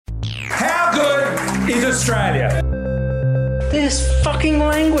is Australia. This fucking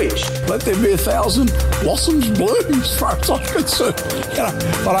language. Let there be 1,000 blossoms bloom as far as I'm concerned. You know,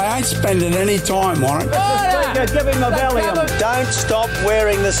 but I ain't spending any time on it. Give him a Valium. Don't stop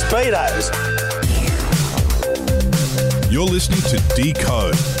wearing the Speedos. You're listening to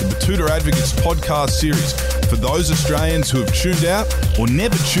Decode, the Batuta Advocates podcast series for those Australians who have tuned out or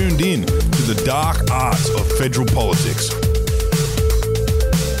never tuned in to the dark arts of federal politics.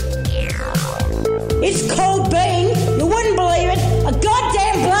 It's called being, you wouldn't believe it, a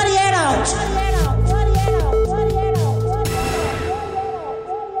goddamn bloody adult.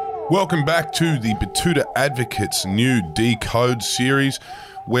 Welcome back to the Batuta Advocates new Decode series,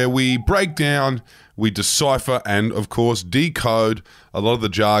 where we break down, we decipher, and of course decode a lot of the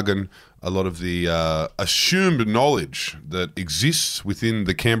jargon, a lot of the assumed knowledge that exists within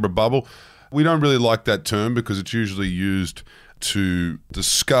the Canberra bubble. We don't really like that term because it's usually used to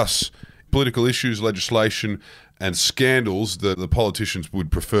discuss political issues, legislation, and scandals that the politicians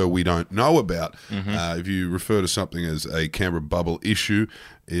would prefer we don't know about. If you refer to something as a Canberra bubble issue,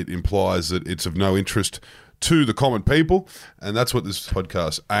 it implies that it's of no interest to the common people, and that's what this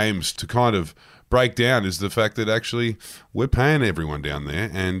podcast aims to kind of break down, is the fact that actually we're paying everyone down there,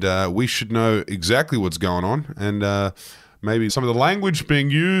 and we should know exactly what's going on, and maybe some of the language being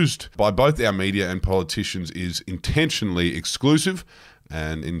used by both our media and politicians is intentionally exclusive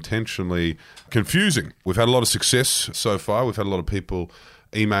and intentionally confusing. We've had a lot of success so far. We've had a lot of people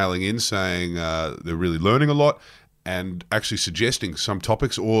emailing in saying they're really learning a lot and actually suggesting some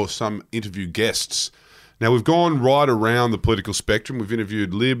topics or some interview guests. Now, we've gone right around the political spectrum. We've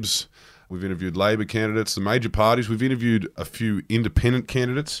interviewed Libs, we've interviewed Labor candidates, the major parties. We've interviewed a few independent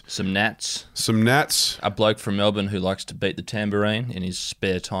candidates. Some Nats. A bloke from Melbourne who likes to beat the tambourine in his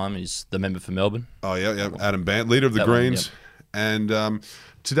spare time. He's the member for Melbourne. Oh, yeah, Adam Bant, leader of the Greens. Yep. And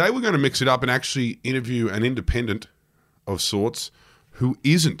today we're going to mix it up and actually interview an independent of sorts who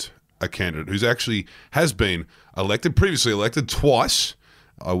isn't a candidate, who's actually has been elected, previously elected twice,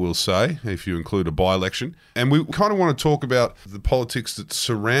 I will say, if you include a by-election. And we kind of want to talk about the politics that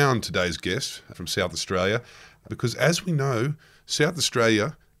surround today's guest from South Australia, because as we know, South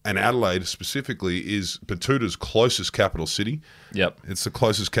Australia and Adelaide specifically is Batuta's closest capital city. Yep. It's the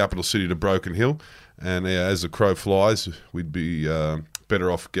closest capital city to Broken Hill. And as the crow flies, we'd be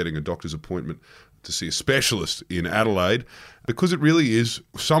better off getting a doctor's appointment to see a specialist in Adelaide, because it really is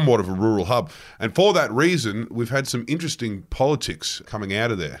somewhat of a rural hub. And for that reason, we've had some interesting politics coming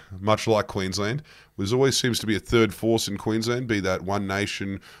out of there, much like Queensland. There always seems to be a third force in Queensland, be that One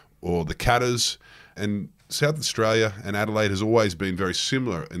Nation or the Katters. And South Australia and Adelaide has always been very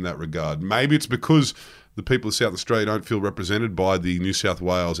similar in that regard. Maybe it's because the people of South Australia don't feel represented by the New South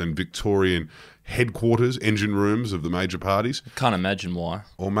Wales and Victorian headquarters, engine rooms of the major parties. Can't imagine why.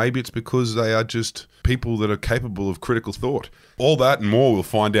 Or maybe it's because they are just people that are capable of critical thought. All that and more we'll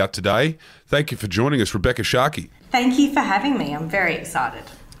find out today. Thank you for joining us, Rebekha Sharkie. Thank you for having me. I'm very excited.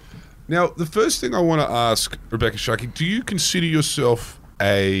 Now, the first thing I want to ask, Rebekha Sharkie, do you consider yourself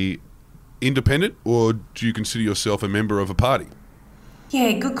a independent, or do you consider yourself a member of a party?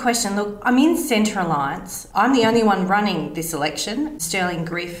 Yeah, good question. Look, I'm in Centre Alliance. I'm the only one running this election. Sterling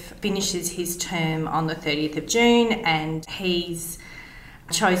Griff finishes his term on the 30th of June, and he's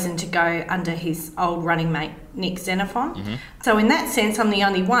chosen to go under his old running mate, Nick Xenophon. So in that sense, I'm the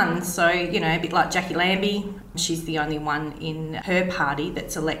only one. So, you know, a bit like Jackie Lambie, she's the only one in her party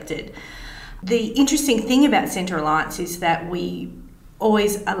that's elected. The interesting thing about Centre Alliance is that we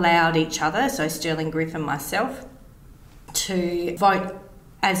always allowed each other, so Sterling Griff and myself, to vote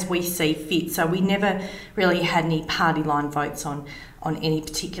as we see fit. So we never really had any party line votes on any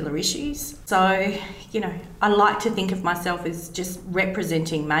particular issues. So, you know, I like to think of myself as just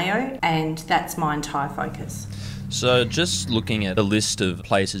representing Mayo, and that's my entire focus. So just looking at a list of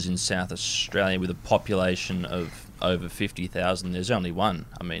places in South Australia with a population of over 50,000, there's only one.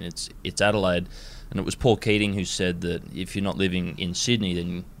 I mean, it's Adelaide, and it was Paul Keating who said that if you're not living in Sydney,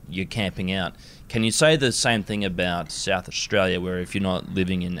 then you're camping out. Can you say the same thing about South Australia, where if you're not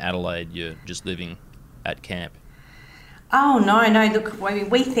living in Adelaide, you're just living at camp? Oh, no. Look,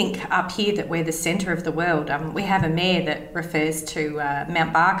 we think up here that we're the centre of the world. We have a mayor that refers to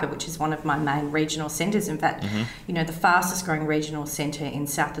Mount Barker, which is one of my main regional centres. In fact, you know, the fastest growing regional centre in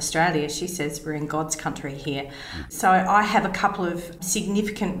South Australia. She says we're in God's country here. So I have a couple of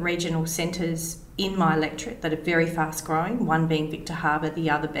significant regional centres in my electorate that are very fast growing, one being Victor Harbour, the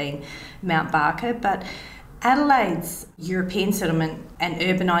other being Mount Barker. But Adelaide's European settlement and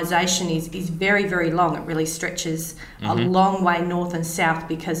urbanisation is very, very long. It really stretches a long way north and south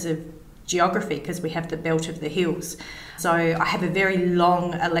because of geography because we have the belt of the hills. So I have a very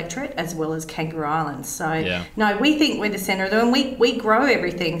long electorate as well as Kangaroo Island. So no, we think we're the centre of them, and we grow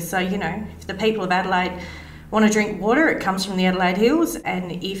everything. So, you know, if the people of Adelaide want to drink water, it comes from the Adelaide Hills,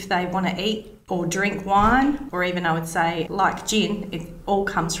 and if they want to eat or drink wine, or even I would say like gin, it all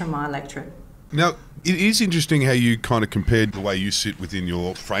comes from my electorate. Now, it is interesting how you kind of compared the way you sit within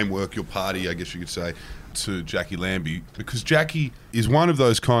your framework, your party, I guess you could say, to Jackie Lambie, because Jackie is one of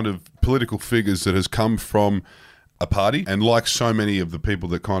those kind of political figures that has come from a party, and like so many of the people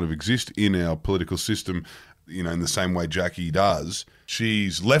that kind of exist in our political system, you know, in the same way Jackie does,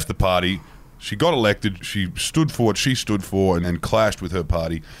 she's left the party, she got elected, she stood for what she stood for and clashed with her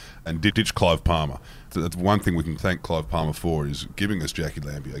party and ditched Clive Palmer. That's one thing we can thank Clive Palmer for, is giving us Jackie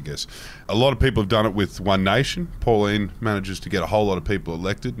Lambie, I guess. A lot of people have done it with One Nation. Pauline manages to get a whole lot of people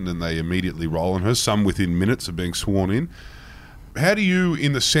elected and then they immediately roll on her, some within minutes of being sworn in. How do you,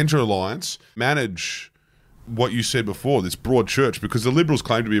 in the Centre Alliance, manage what you said before, this broad church? Because the Liberals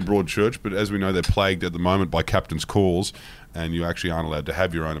claim to be a broad church, but as we know, they're plagued at the moment by captain's calls, and you actually aren't allowed to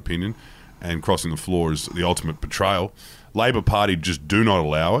have your own opinion, and crossing the floor is the ultimate betrayal. Labor Party just do not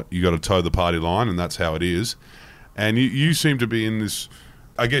allow it. You got to toe the party line, and that's how it is. And you seem to be in this,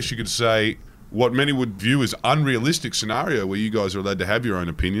 I guess you could say, what many would view as unrealistic scenario where you guys are allowed to have your own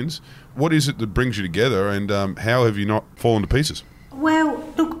opinions. What is it that brings you together, and how have you not fallen to pieces? Well,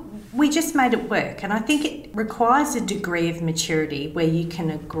 look, we just made it work, and I think it requires a degree of maturity where you can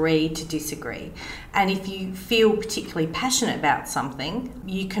agree to disagree. And if you feel particularly passionate about something,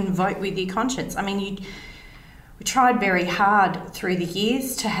 you can vote with your conscience. I mean, we tried very hard through the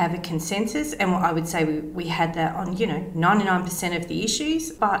years to have a consensus, and I would say we had that on, 99% of the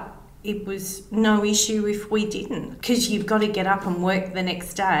issues, but it was no issue if we didn't, because you've got to get up and work the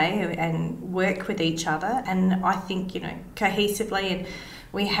next day and work with each other. And I think, cohesively, and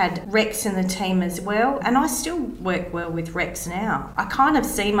we had Rex in the team as well, and I still work well with Rex now. I kind of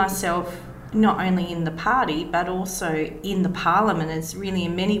see myself not only in the party but also in the parliament as really,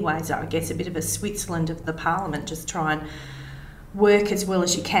 in many ways, I guess, a bit of a Switzerland of the parliament. Just try and work as well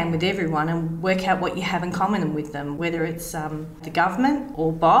as you can with everyone and work out what you have in common with them, whether it's the government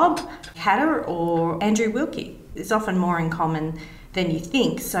or Bob Hatter or Andrew Wilkie. There's often more in common than you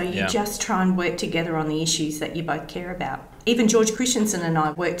think, so you just try and work together on the issues that you both care about. Even George Christensen and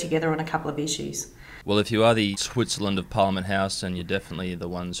I work together on a couple of issues. Well, if you are the Switzerland of Parliament House, then you're definitely the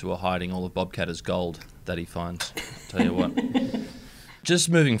ones who are hiding all of Bob Catter's gold that he finds. Tell you what. Just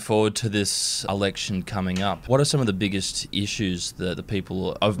moving forward to this election coming up, what are some of the biggest issues that the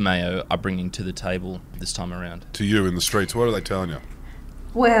people of Mayo are bringing to the table this time around? To you in the streets, what are they telling you?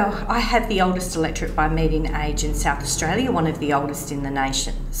 Well, I have the oldest electorate by median age in South Australia, one of the oldest in the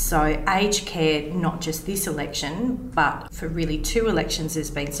nation. So aged care, not just this election, but for really 2 elections,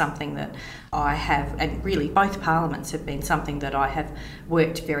 has been something that I have, and really both parliaments have been something that I have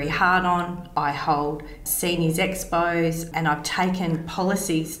worked very hard on. I hold seniors expos, and I've taken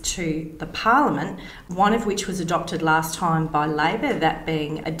policies to the parliament, one of which was adopted last time by Labor, that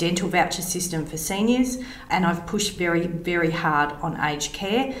being a dental voucher system for seniors, and I've pushed very, very hard on aged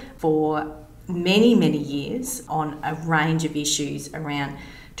care for many, many years on a range of issues around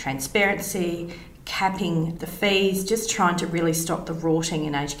transparency, capping the fees, just trying to really stop the rorting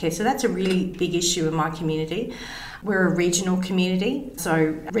in aged care. So that's a really big issue in my community. We're a regional community,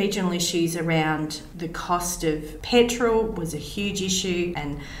 so regional issues around the cost of petrol was a huge issue,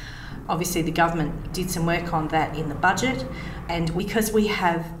 and obviously the government did some work on that in the budget. And because we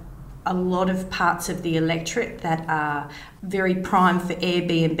have a lot of parts of the electorate that are very prime for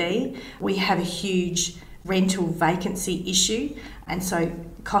Airbnb, we have a huge rental vacancy issue, and so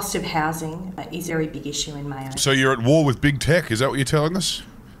cost of housing is a very big issue in Mayo. So you're at war with big tech, is that what you're telling us?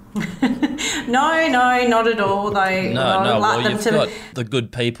 No, not at all. Though well, you've got the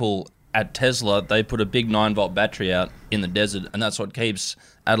good people at Tesla. They put a big 9-volt battery out in the desert, and that's what keeps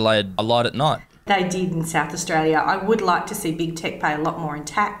Adelaide alight at night. They did in South Australia. I would like to see big tech pay a lot more in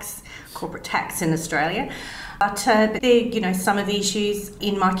tax, corporate tax in Australia. But they're, some of the issues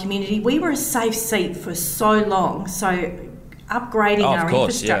in my community. We were a safe seat for so long, so upgrading our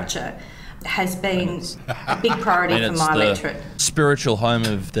infrastructure has been a big priority for my electorate. Spiritual home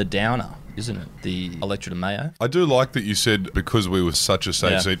of the Downer, isn't it? The electorate of Mayo. I do like that you said because we were such a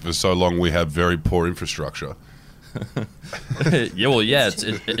safe seat for so long, we have very poor infrastructure.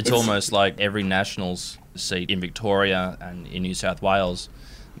 It's almost like every Nationals seat in Victoria and in New South Wales.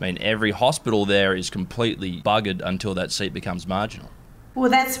 I mean, every hospital there is completely buggered until that seat becomes marginal. Well,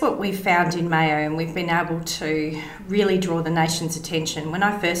 that's what we've found in Mayo, and we've been able to really draw the nation's attention. When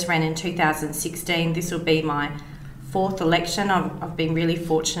I first ran in 2016, this will be my fourth election. I've been really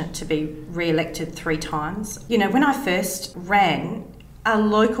fortunate to be re-elected 3 times. You know, when I first ran, a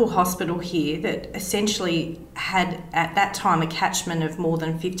local hospital here that essentially had at that time a catchment of more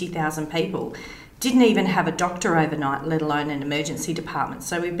than 50,000 people didn't even have a doctor overnight, let alone an emergency department.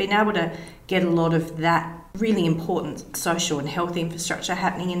 So we've been able to get a lot of that really important social and health infrastructure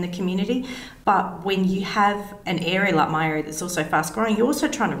happening in the community. But when you have an area like my area that's also fast growing, you're also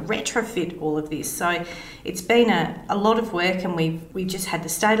trying to retrofit all of this. So it's been a lot of work, and we've just had the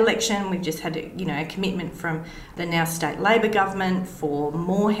state election. We've just had a commitment from the now state Labor government for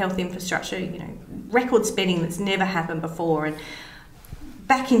more health infrastructure, record spending that's never happened before. And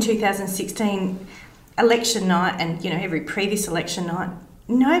back in 2016, election night, and every previous election night,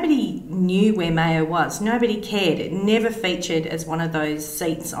 nobody knew where Mayo was. Nobody cared. It never featured as one of those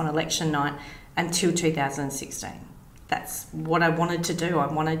seats on election night until 2016. That's what I wanted to do.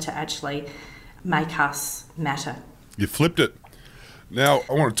 I wanted to actually make us matter. You flipped it. Now,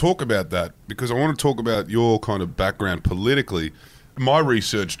 I want to talk about that because I want to talk about your kind of background politically. My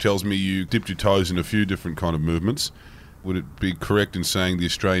research tells me you dipped your toes in a few different kind of movements. Would it be correct in saying the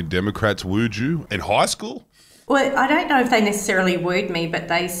Australian Democrats wooed you in high school? Well, I don't know if they necessarily wooed me, but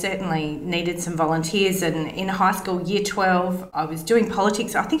they certainly needed some volunteers. And in high school, year 12, I was doing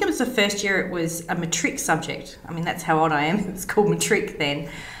politics. I think it was the first year it was a matric subject. I mean, that's how old I am. It was called matric then.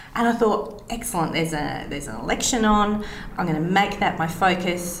 And I thought, excellent, there's an election on. I'm going to make that my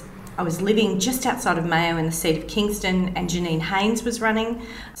focus. I was living just outside of Mayo in the seat of Kingston, and Janine Haynes was running,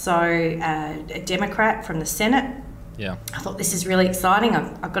 so a Democrat from the Senate. Yeah. I thought, this is really exciting.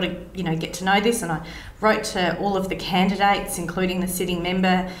 I've got to, get to know this. And I wrote to all of the candidates, including the sitting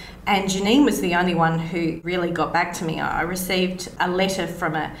member. And Janine was the only one who really got back to me. I received a letter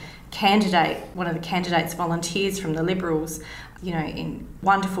from a candidate, one of the candidates' volunteers from the Liberals, in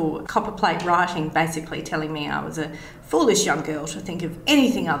wonderful copperplate writing, basically telling me I was a foolish young girl to think of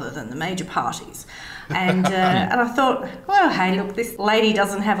anything other than the major parties. And I thought, well, hey, look, this lady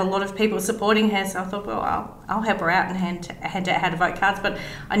doesn't have a lot of people supporting her, so I thought, well, I'll help her out and hand out how to vote cards. But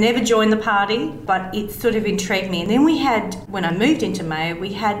I never joined the party, but it sort of intrigued me. And then when I moved into Mayo,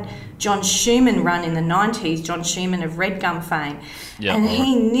 we had John Schumann run in the 90s, John Schumann of Red Gum fame. Yep, and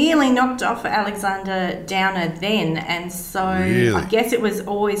he nearly knocked off Alexander Downer then. And so really? I guess it was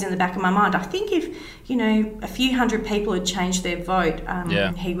always in the back of my mind. I think if, a few hundred people had changed their vote,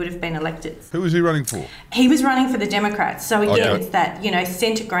 he would have been elected. Who was he running for? He was running for the Democrats. So again, it's that,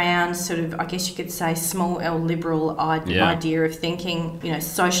 centre ground sort of, I guess you could say, small L liberal idea of thinking,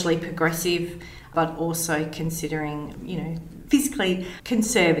 socially progressive, but also considering, physically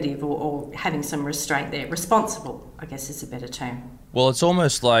conservative or having some restraint there. Responsible, I guess is a better term. Well, it's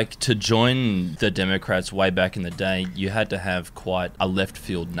almost like to join the Democrats way back in the day, you had to have quite a left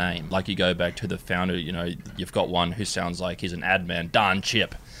field name. Like you go back to the founder, you've got one who sounds like he's an ad man, Dan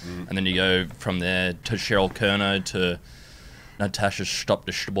Chip. And then you go from there to Cheryl Kerno to Natasha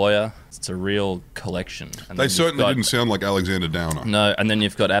Stopdeshboyer. It's a real collection. And they certainly didn't sound like Alexander Downer. No, and then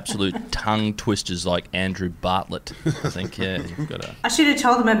you've got absolute tongue twisters like Andrew Bartlett. I think, you've got a... I should have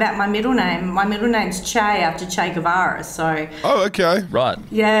told them about my middle name. My middle name's Che after Che Guevara, so... Oh, okay. Right.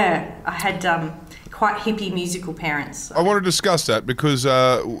 Yeah, I had quite hippie musical parents. I want to discuss that because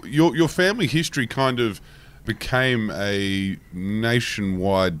your family history kind of became a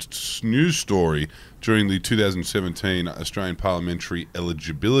nationwide news story during the 2017 Australian parliamentary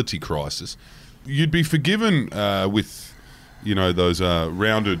eligibility crisis. You'd be forgiven with, those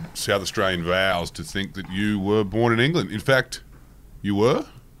rounded South Australian vowels to think that you were born in England. In fact, you were?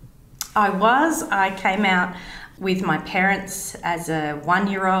 I was. I came out with my parents as a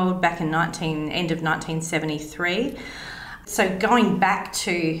 1-year-old back in end of 1973. So going back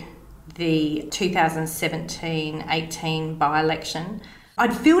to the 2017-18 by-election,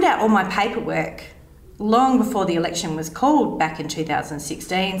 I'd filled out all my paperwork long before the election was called back in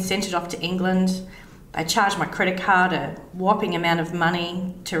 2016, sent it off to England. They charged my credit card a whopping amount of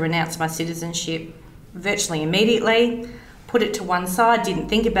money to renounce my citizenship virtually immediately. Put it to one side, didn't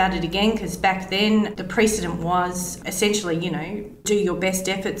think about it again, because back then the precedent was essentially, do your best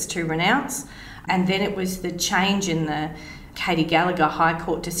efforts to renounce. And then it was the change in the Katie Gallagher High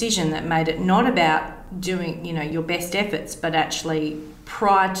Court decision that made it not about doing, your best efforts, but actually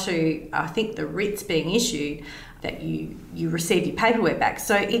prior to, I think, the writs being issued, that you received your paperwork back.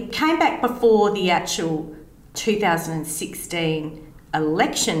 So it came back before the actual 2016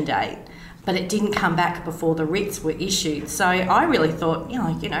 election date, but it didn't come back before the writs were issued. So I really thought,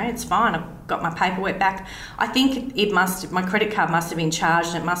 it's fine. I've got my paperwork back. I think my credit card must have been charged,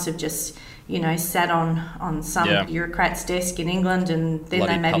 and it must have just, sat on some bureaucrat's desk in England, and then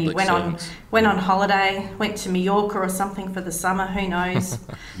Bloody they maybe public went on holiday, went to Mallorca or something for the summer, who knows.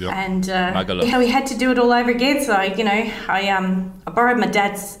 Yep. And we had to do it all over again. So I borrowed my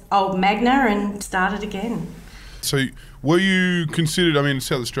dad's old Magna and started again. So were you considered,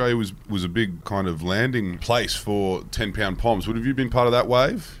 South Australia was a big kind of landing place for 10-pound poms. Would have you been part of that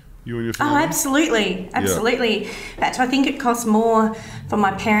wave, you and your family? Oh, absolutely. In fact, I think it cost more for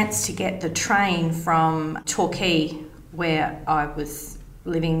my parents to get the train from Torquay, where I was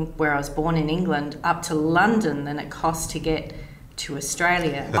living, where I was born in England, up to London than it cost to get to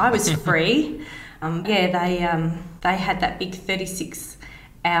Australia. I was free. They had that big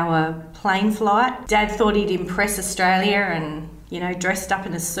 36-hour plane flight. Dad thought he'd impress Australia and, dressed up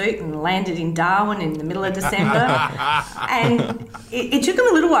in a suit and landed in Darwin in the middle of December. And it took him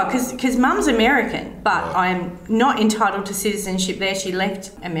a little while because Mum's American, but I'm not entitled to citizenship there. She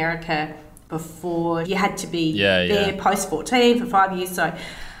left America before you had to be there post 14 for 5 years. So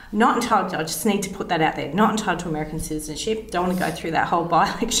not entitled to, I just need to put that out there, not entitled to American citizenship. Don't want to go through that whole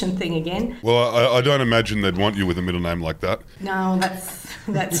by-election thing again. Well, I don't imagine they'd want you with a middle name like that. No,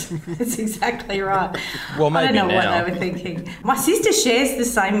 that's exactly right. Well, maybe I don't know now. what they were thinking. My sister shares the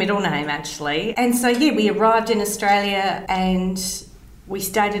same middle name, actually. And so, we arrived in Australia and we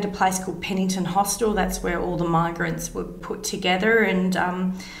stayed at a place called Pennington Hostel. That's where all the migrants were put together, and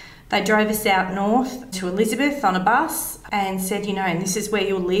they drove us out north to Elizabeth on a bus and said, and this is where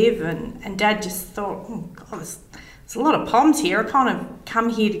you'll live. And Dad just thought, oh, God, there's a lot of poms here. I kind of come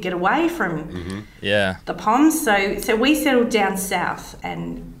here to get away from the poms. So we settled down south,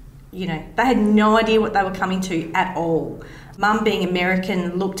 and, they had no idea what they were coming to at all. Mum, being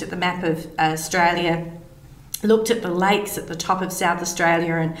American, looked at the map of Australia, looked at the lakes at the top of South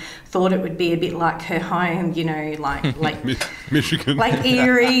Australia and thought it would be a bit like her home, like Michigan. Lake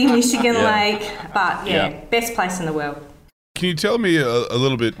Erie, Michigan Lake. But, best place in the world. Can you tell me a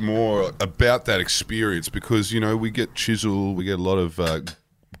little bit more about that experience? Because, we get Chisel, we get a lot of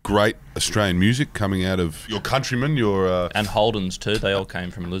great Australian music coming out of your countrymen, and Holden's too. They all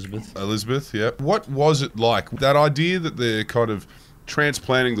came from Elizabeth. Elizabeth, yeah. What was it like? That idea that they're kind of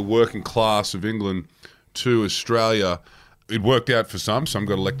transplanting the working class of England to Australia, it worked out for some. Some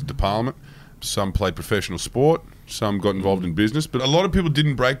got elected to Parliament. Some played professional sport. Some got involved in business. But a lot of people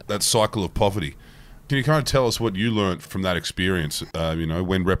didn't break that cycle of poverty. Can you kind of tell us what you learnt from that experience,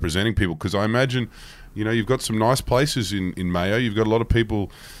 when representing people? Because I imagine, you've got some nice places in Mayo. You've got a lot of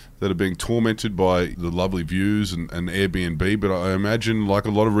people that are being tormented by the lovely views and Airbnb. But I imagine, like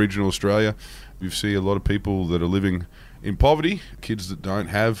a lot of regional Australia, you see a lot of people that are living in poverty, kids that don't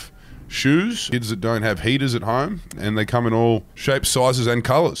have shoes, kids that don't have heaters at home, and they come in all shapes, sizes and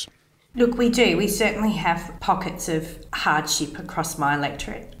colours. Look, we do. We certainly have pockets of hardship across my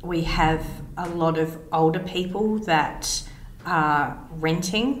electorate. We have a lot of older people that are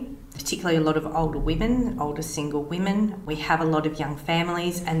renting, particularly a lot of older women, older single women. We have a lot of young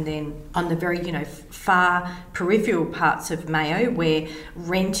families, and then on the very, far peripheral parts of Mayo where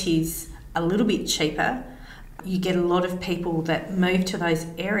rent is a little bit cheaper, you get a lot of people that move to those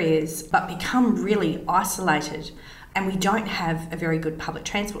areas but become really isolated. And we don't have a very good public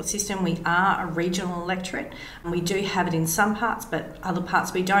transport system. We are a regional electorate. We do have it in some parts, but other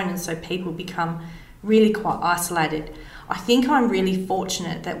parts we don't. And so people become really quite isolated. I think I'm really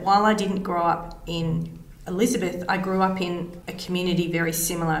fortunate that while I didn't grow up in Elizabeth, I grew up in a community very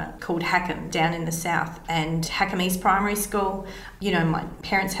similar called Hackham down in the south, and Hackham East Primary School. My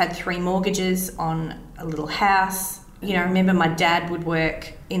parents had 3 mortgages on a little house. I remember my dad would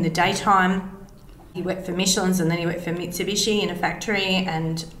work in the daytime. He worked for Michelin's and then he worked for Mitsubishi in a factory,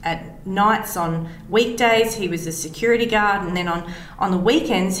 and at nights on weekdays he was a security guard, and then on the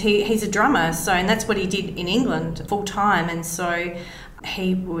weekends he's a drummer. So, and that's what he did in England full time. And so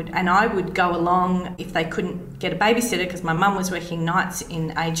I would go along if they couldn't get a babysitter, because my mum was working nights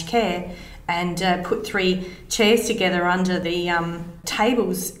in aged care, and put 3 chairs together under the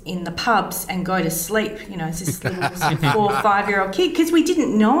tables in the pubs and go to sleep, as this little 4 or 5-year-old kid, because we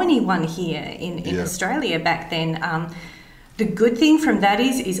didn't know anyone here in Australia back then. The good thing from that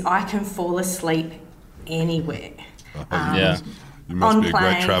is I can fall asleep anywhere. You must be a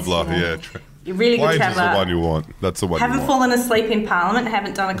great traveller, You're really good traveller. That's the one you want. That's the one you want. Haven't fallen asleep in Parliament,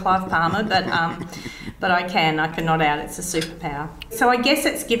 haven't done a Clive Palmer, but I can nod out. It's a superpower. So I guess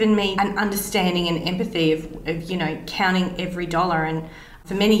it's given me an understanding and empathy of counting every dollar. And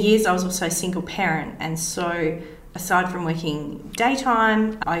for many years I was also a single parent, and so aside from working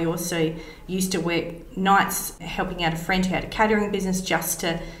daytime, I also used to work nights helping out a friend who had a catering business just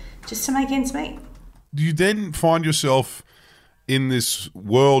to make ends meet. Do you then find yourself in this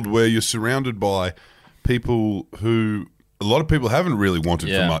world where you're surrounded by people who a lot of people haven't really wanted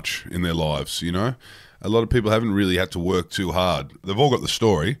for much in their lives, you know? A lot of people haven't really had to work too hard. They've all got the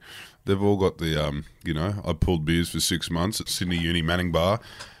story. They've all got the, I pulled beers for 6 months at Sydney Uni Manning Bar.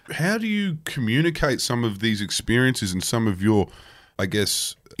 How do you communicate some of these experiences and some of your, I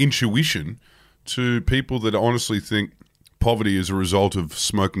guess, intuition to people that honestly think poverty is a result of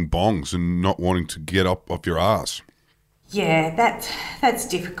smoking bongs and not wanting to get up off your ass? Yeah, that's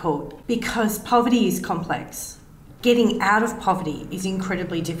difficult because poverty is complex. Getting out of poverty is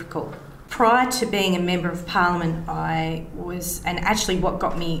incredibly difficult. Prior to being a Member of Parliament, and actually what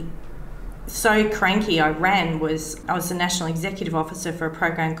got me so cranky I was the National Executive Officer for a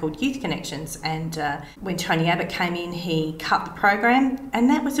program called Youth Connections, and when Tony Abbott came in, he cut the program, and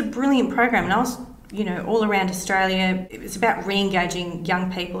that was a brilliant program, and I was, all around Australia. It was about re-engaging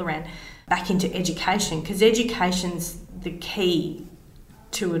young people back into education, because education's the key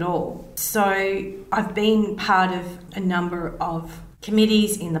to it all. So I've been part of a number of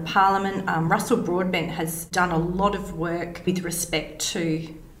committees in the Parliament. Russell Broadbent has done a lot of work with respect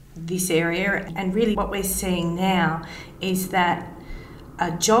to this area, and really what we're seeing now is that a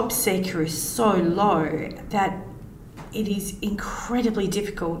job seeker is so low that it is incredibly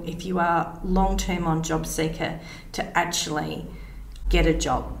difficult if you are long-term on job seeker to actually get a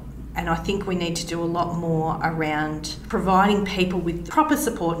job. And I think we need to do a lot more around providing people with proper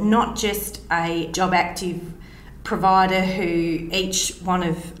support, not just a job active provider who each one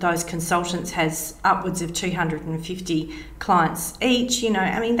of those consultants has upwards of 250 clients each.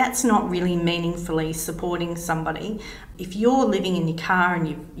 That's not really meaningfully supporting somebody. If you're living in your car and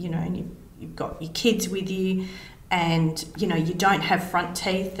you've got your kids with you, and you don't have front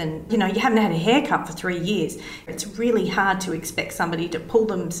teeth, and you haven't had a haircut for 3 years, it's really hard to expect somebody to pull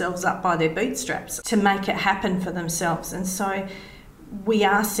themselves up by their bootstraps to make it happen for themselves. And so we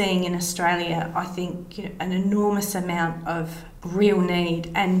are seeing in Australia, I think, an enormous amount of real need.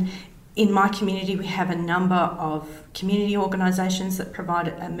 And in my community, we have a number of community organisations that provide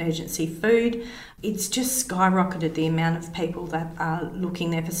emergency food. It's just skyrocketed the amount of people that are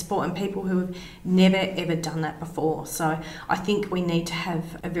looking there for support, and people who have never ever done that before. So I think we need to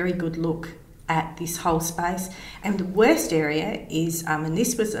have a very good look at this whole space. And the worst area is, and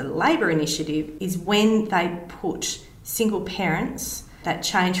this was a Labor initiative, is when they put single parents, that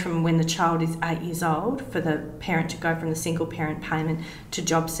change from when the child is 8 years old, for the parent to go from the single parent payment to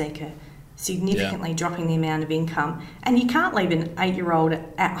job seeker, significantly dropping the amount of income. And you can't leave an 8-year-old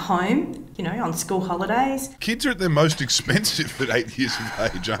at home, on school holidays. Kids are at their most expensive at 8 years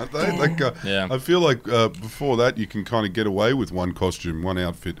of age, aren't they? I feel like before that you can kind of get away with one costume, one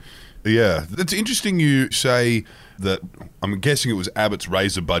outfit. Yeah, that's interesting you say that. I'm guessing it was Abbott's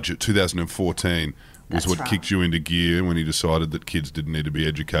Razor budget 2014 was what kicked you into gear when he decided that kids didn't need to be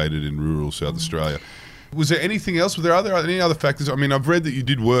educated in rural South Australia. Was there anything else? Were there any other factors? I mean, I've read that you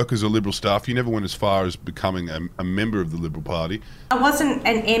did work as a Liberal staff. You never went as far as becoming a member of the Liberal Party. I wasn't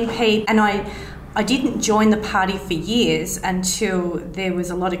an MP, and I didn't join the party for years until there was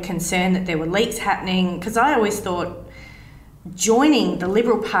a lot of concern that there were leaks happening, because I always thought joining the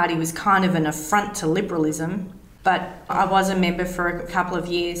Liberal Party was kind of an affront to liberalism. But I was a member for a couple of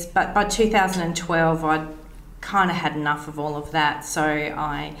years. But by 2012, I'd kind of had enough of all of that. So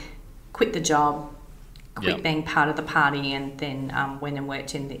I quit the job, quit being part of the party, and then went and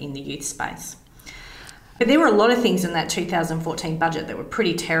worked in the youth space. But there were a lot of things in that 2014 budget that were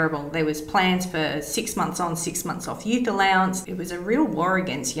pretty terrible. There was plans for 6 months on, 6 months off youth allowance. It was a real war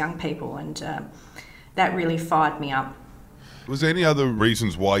against young people, and that really fired me up. Was there any other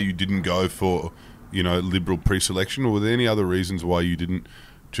reasons why you didn't go for Liberal pre-selection, or were there any other reasons why you didn't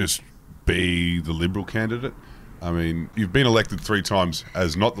just be the Liberal candidate? I mean, you've been elected 3 times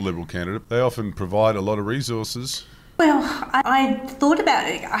as not the Liberal candidate. They often provide a lot of resources. Well, I thought about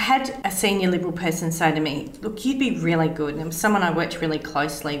it. I had a senior Liberal person say to me, look, you'd be really good. And it was someone I worked really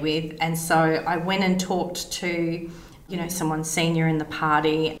closely with. And so I went and talked to, someone senior in the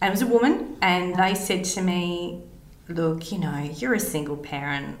party. And it was a woman. And they said to me, look, you're a single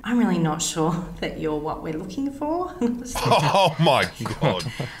parent. I'm really not sure that you're what we're looking for. Oh, my God.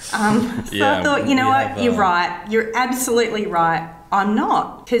 I thought, what, you're right. You're absolutely right. I'm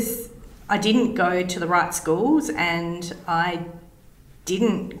not, because I didn't go to the right schools and I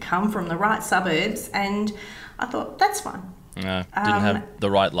didn't come from the right suburbs, and I thought, that's fine. No, didn't have the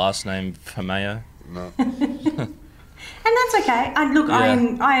right last name for mayor. No. And that's okay.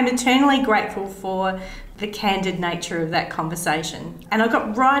 I am eternally grateful for the candid nature of that conversation. And I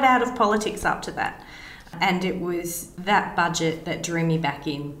got right out of politics up to that. And it was that budget that drew me back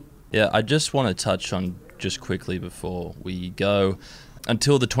in. Yeah, I just want to touch on, just quickly before we go,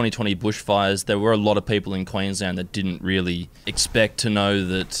 until the 2020 bushfires, there were a lot of people in Queensland that didn't really expect to know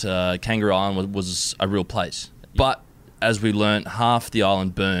that Kangaroo Island was a real place. But as we learnt, half the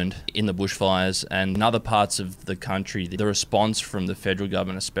island burned in the bushfires, and in other parts of the country, the response from the federal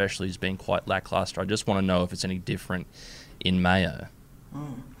government especially has been quite lacklustre. I just want to know if it's any different in Mayo.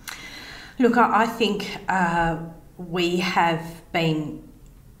 Look, I think we have been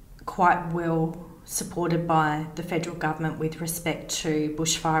quite well supported by the federal government with respect to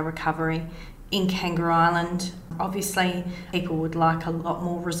bushfire recovery in Kangaroo Island. Obviously, people would like a lot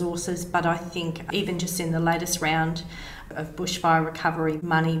more resources, but I think even just in the latest round of bushfire recovery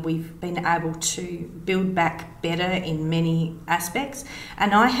money, we've been able to build back better in many aspects.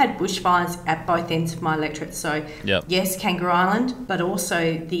 And I had bushfires at both ends of my electorate. So yes, Kangaroo Island, but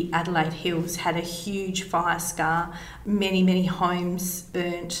also the Adelaide Hills had a huge fire scar, many homes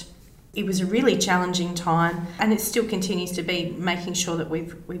burnt. It was a really challenging time, and it still continues to be, making sure that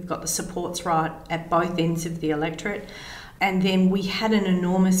we've got the supports right at both ends of the electorate. And then we had an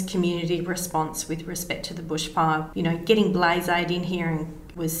enormous community response with respect to the bushfire. You know, getting Blaze Aid in here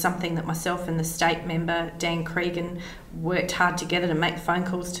was something that myself and the state member, Dan Cregan, worked hard together to make phone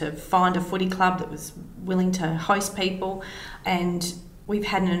calls to find a footy club that was willing to host people. And we've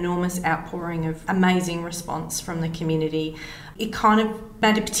had an enormous outpouring of amazing response from the community. It kind of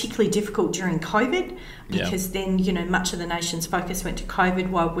made it particularly difficult during COVID because then, you know, much of the nation's focus went to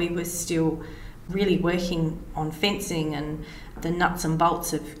COVID while we were still really working on fencing and the nuts and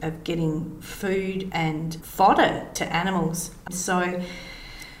bolts of getting food and fodder to animals. So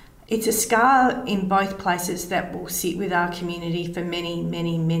it's a scar in both places that will sit with our community for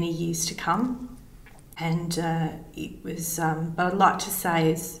many years to come. And it was, but I'd like to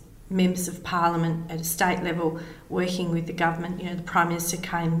say, as members of Parliament at a state level working with the government, you know, the Prime Minister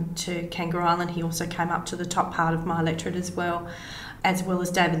came to Kangaroo Island. He also came up to the top part of my electorate as well as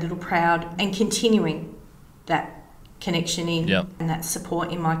David Littleproud, and continuing that connection in and that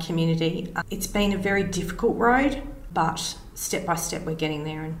support in my community. It's been a very difficult road, but step by step we're getting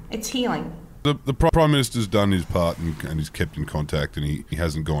there, and it's healing. The Prime Minister's done his part and he's kept in contact, and he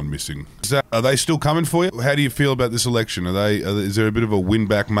hasn't gone missing. Are they still coming for you? How do you feel about this election? Is there a bit of a win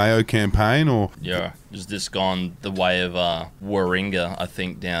back Mayo campaign, or? Yeah, has this gone the way of Warringah, I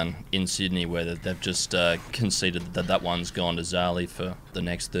think, down in Sydney, where they've just conceded that one's gone to Zali for the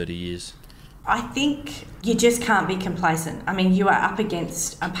next 30 years? I think you just can't be complacent. I mean, you are up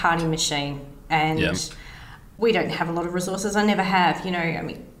against a party machine, and we don't have a lot of resources. I never have, you know. I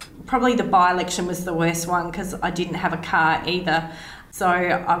mean, probably the by-election was the worst one because I didn't have a car either. So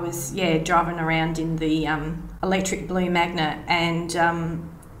I was, driving around in the electric blue Magna, and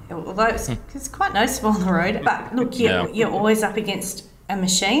although it's quite noticeable on the road, but look, you're always up against a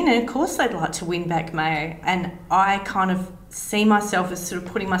machine, and of course they'd like to win back Mayo. And I kind of see myself as sort of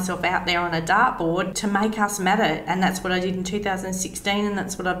putting myself out there on a dartboard to make us matter, and that's what I did in 2016, and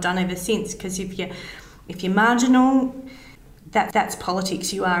that's what I've done ever since. Because if you're marginal, that's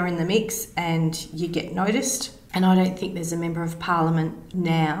politics. You are in the mix and you get noticed. And I don't think there's a member of Parliament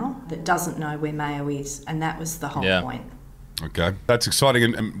now that doesn't know where Mayo is, and that was the whole point. Okay, that's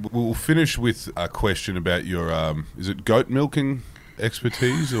exciting. And we'll finish with a question about your, is it goat milking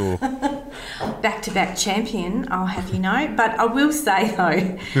expertise or? Back-to-back champion, I'll have you know. But I will say,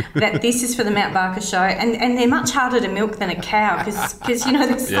 though, that this is for the Mount Barker show, and they're much harder to milk than a cow because you know,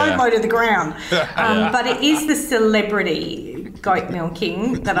 they're so low to the ground. But it is the celebrity goat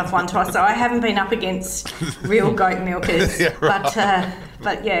milking that I've won twice, so I haven't been up against real goat milkers. But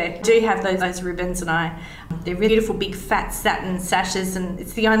do have those ribbons, and they're really beautiful big fat satin sashes, and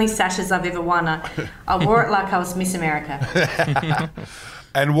it's the only sashes I've ever won. I wore it like I was Miss America.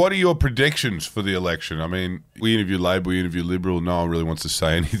 And what are your predictions for the election? I mean, we interview Labor, we interview Liberal. No one really wants to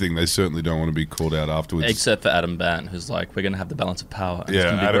say anything. They certainly don't want to be called out afterwards. Except for Adam Bandt, who's like, we're going to have the balance of power. It's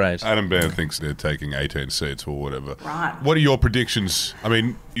going to be great. Adam Bandt thinks they're taking 18 seats or whatever. Right. What are your predictions? I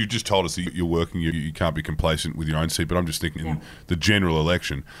mean, you just told us that you're working, you can't be complacent with your own seat, but I'm just thinking in the general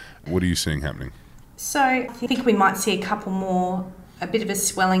election, what are you seeing happening? So I think we might see a bit of a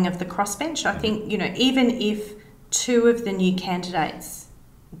swelling of the crossbench. I think, you know, even if two of the new candidates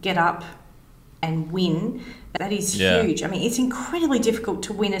get up and win, that is huge. I mean, it's incredibly difficult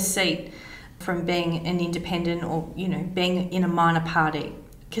to win a seat from being an independent or, you know, being in a minor party,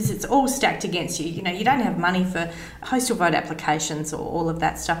 because it's all stacked against you. You know, you don't have money for postal vote applications or all of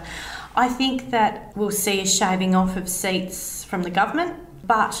that stuff. I think that we'll see a shaving off of seats from the government,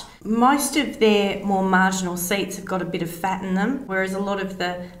 but most of their more marginal seats have got a bit of fat in them, whereas a lot of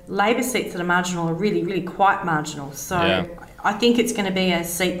the Labor seats that are marginal are really, really quite marginal. So I think it's going to be a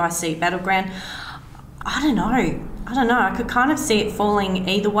seat-by-seat battleground. I don't know. I could kind of see it falling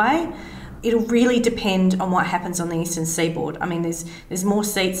either way. It'll really depend on what happens on the eastern seaboard. I mean, there's more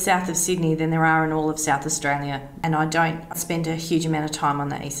seats south of Sydney than there are in all of South Australia, and I don't spend a huge amount of time on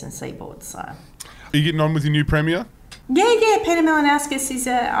the eastern seaboard. So, are you getting on with your new premier? Yeah. Peter Malinowskis is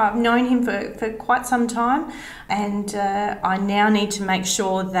I've known him for quite some time, and I now need to make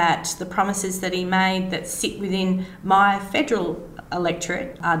sure that the promises that he made that sit within my federal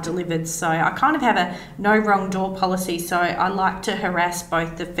electorate are delivered. So I kind of have a no wrong door policy, so I like to harass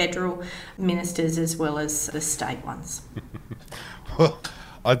both the federal ministers as well as the state ones. Well,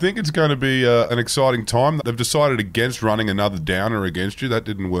 I think it's going to be an exciting time. They've decided against running another downer against you. That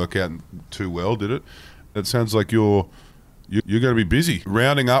didn't work out too well, did it? It sounds like you're going to be busy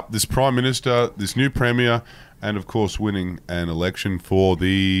rounding up this Prime Minister, this new Premier, and of course winning an election for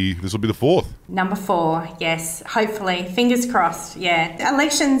this will be the 4th. Number 4, yes. Hopefully. Fingers crossed, yeah.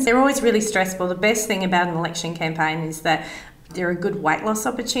 Elections, they're always really stressful. The best thing about an election campaign is that they're a good weight loss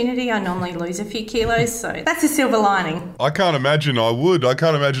opportunity. I normally lose a few kilos, so that's a silver lining. I can't imagine I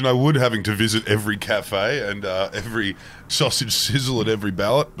would having to visit every cafe and every sausage sizzle at every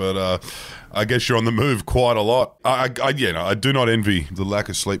ballot, but I guess you're on the move quite a lot. I do not envy the lack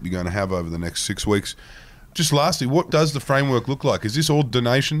of sleep you're going to have over the next 6 weeks. Just lastly, what does the framework look like? Is this all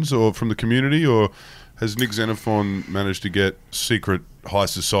donations or from the community, or has Nick Xenophon managed to get secret high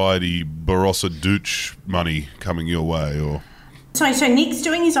society Barossa Dooch money coming your way? Or So Nick's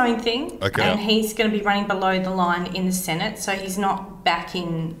doing his own thing, okay, and he's going to be running below the line in the Senate, so he's not back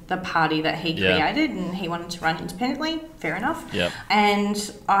in the party that he created, and he wanted to run independently. Fair enough. Yep.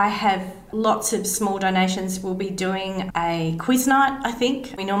 And I have lots of small donations. We'll be doing a quiz night, I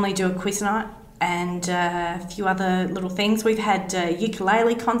think. We normally do a quiz night, and a few other little things. We've had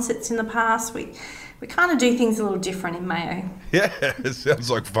ukulele concerts in the past. We kind of do things a little different in Mayo. Yeah, it sounds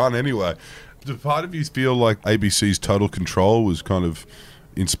like fun anyway. Do part of you feel like ABC's Total Control was kind of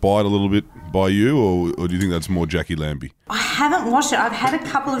inspired a little bit by you, or do you think that's more Jackie Lambie? I haven't watched it. I've had a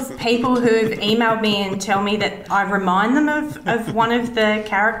couple of people who have emailed me and tell me that I remind them of one of the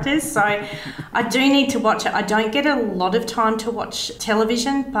characters, so I do need to watch it. I don't get a lot of time to watch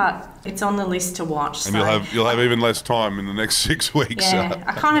television, but it's on the list to watch. And so. you'll have even less time in the next 6 weeks. Yeah,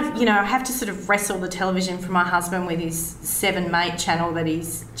 I kind of, I have to sort of wrestle the television from my husband with his 7 Mate channel that he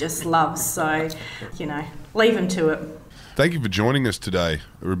just loves, so, leave him to it. Thank you for joining us today,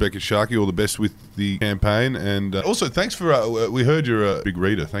 Rebekha Sharkie. All the best with the campaign. And also, thanks for, we heard you're a big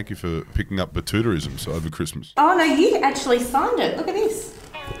reader. Thank you for picking up Batuterism over Christmas. Oh, no, you actually signed it. Look at this.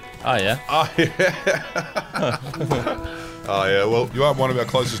 Oh, yeah? Oh, yeah. Oh, yeah. Well, you are one of our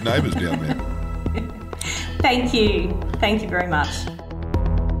closest neighbours down there. Thank you. Thank you very much.